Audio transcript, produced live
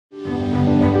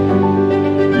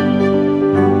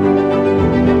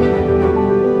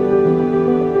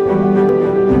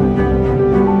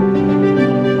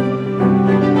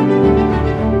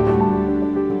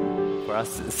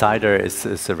CIDR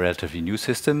is a relatively new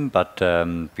system, but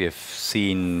we have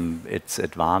seen its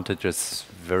advantages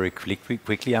very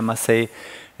quickly, I must say,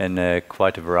 in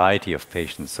quite a variety of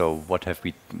patients. So what have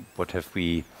we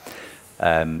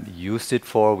used it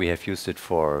for? We have used it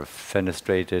for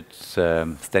fenestrated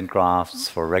stent grafts,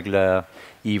 for regular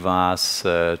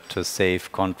EVAs, to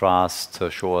save contrast, to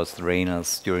show us the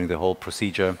renals during the whole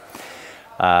procedure.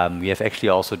 We have actually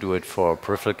also do it for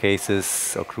peripheral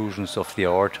cases, occlusions of the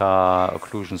aorta,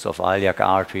 occlusions of iliac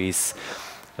arteries,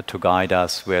 to guide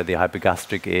us where the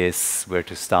hypogastric is, where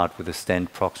to start with the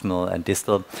stent, proximal and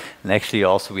distal. And actually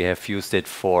also we have used it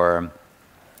for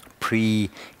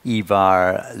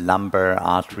pre-EVAR lumbar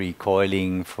artery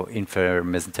coiling, for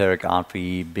inframesenteric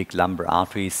artery, big lumbar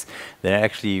arteries. They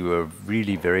actually were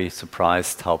really very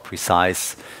surprised how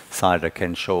precise CIDR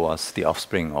can show us the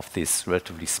offspring of these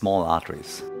relatively small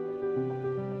arteries.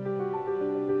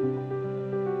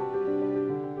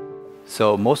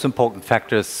 So most important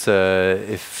factors,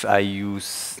 if I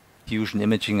use fusion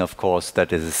imaging, of course,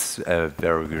 that is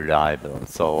very reliable.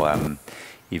 So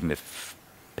even if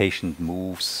patient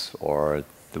moves or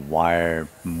the wire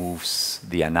moves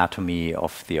the anatomy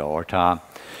of the aorta,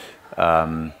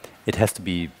 it has to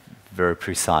be very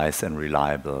precise and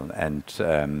reliable, and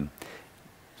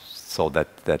so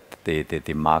that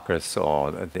the markers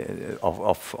or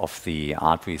of the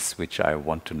arteries, which I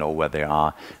want to know where they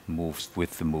are, moves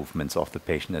with the movements of the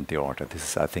patient and the aorta. This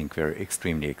is, I think, very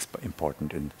extremely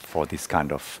important for these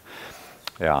kind of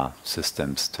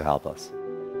systems to help us.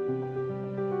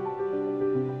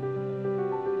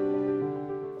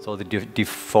 So the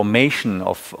deformation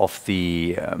of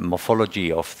the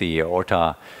morphology of the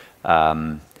aorta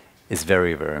is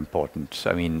very, very important.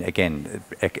 I mean, again,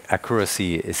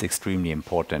 accuracy is extremely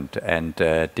important, and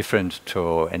different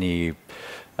to any,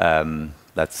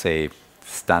 let's say,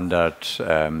 standard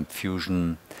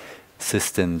fusion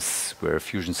systems, where a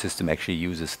fusion system actually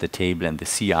uses the table and the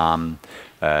C-arm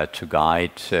to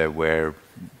guide where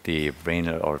the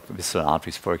renal or visceral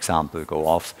arteries, for example, go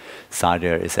off.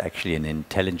 CIDR is actually an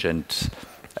intelligent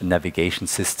navigation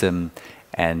system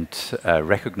and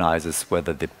recognizes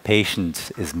whether the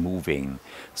patient is moving.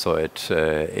 So it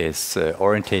is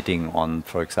orientating on,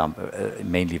 for example,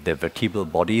 mainly the vertebral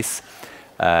bodies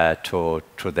to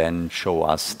then show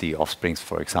us the offsprings,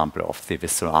 for example, of the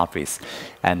visceral arteries.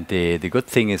 And the good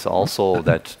thing is also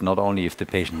that not only if the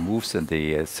patient moves and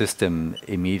the system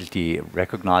immediately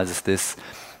recognizes this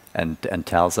and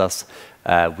tells us,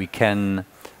 we can,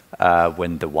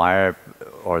 when the wire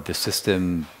or the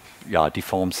system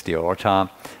deforms the aorta,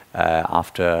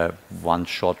 after one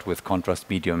shot with contrast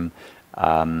medium,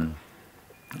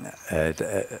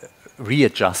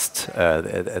 readjust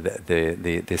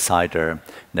the CIDR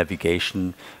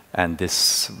navigation, and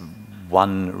this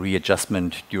one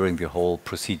readjustment during the whole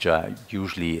procedure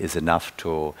usually is enough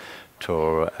to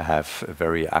have a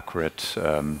very accurate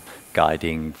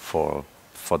guiding for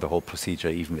the whole procedure,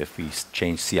 even if we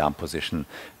change C-arm position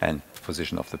and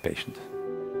position of the patient.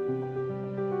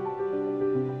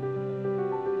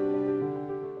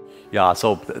 Yeah,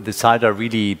 so the CIDR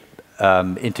really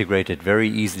integrated very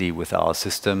easily with our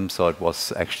system, so it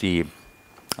was actually,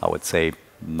 I would say,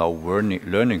 no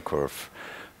learning curve,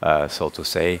 so to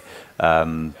say.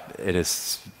 It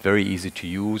is very easy to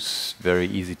use, very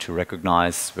easy to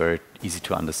recognize, very easy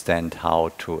to understand how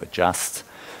to adjust,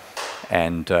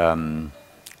 and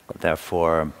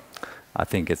therefore I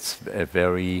think it's a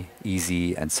very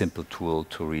easy and simple tool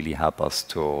to really help us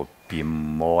to be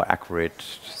more accurate,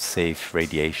 safe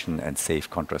radiation and safe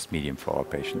contrast medium for our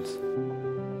patients.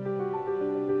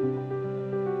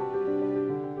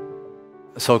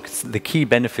 So the key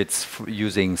benefits for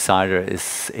using CIDR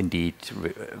is indeed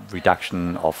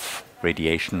reduction of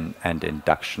radiation and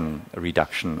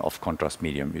reduction of contrast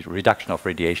medium. Reduction of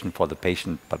radiation for the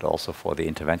patient, but also for the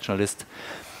interventionalist.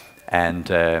 And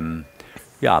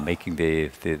making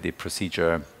the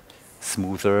procedure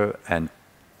smoother and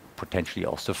potentially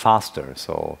also faster.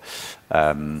 So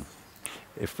and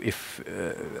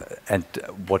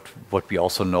what we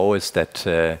also know is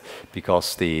that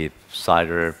because the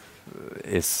CIDR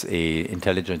is a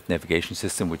intelligent navigation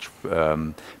system which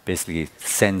basically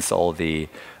sends all the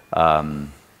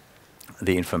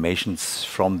informations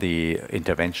from the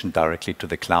intervention directly to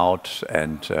the cloud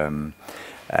and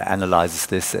analyzes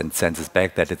this and sends us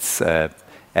back, that it's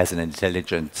as an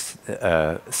intelligent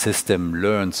system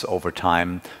learns over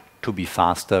time to be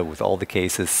faster with all the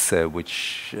cases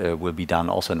which will be done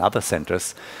also in other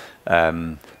centers,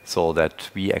 so that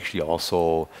we actually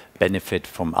also benefit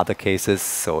from other cases.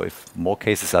 So if more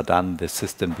cases are done, the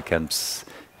system becomes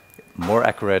more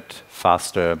accurate,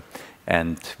 faster,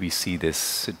 and we see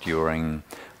this during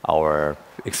our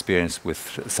experience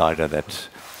with cider that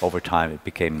over time it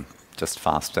became just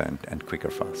faster and quicker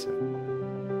for us.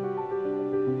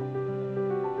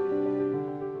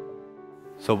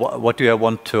 So what do I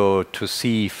want to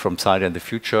see from cider in the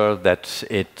future? That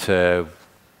it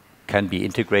can be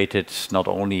integrated not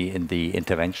only in the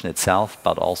intervention itself,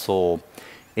 but also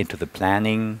into the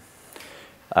planning,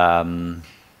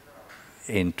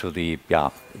 into the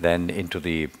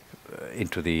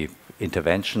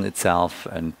intervention itself,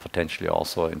 and potentially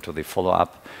also into the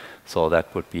follow-up. So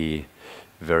that would be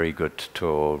very good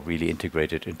to really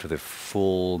integrate it into the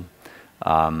full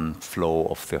flow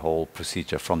of the whole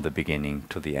procedure from the beginning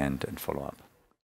to the end and follow up.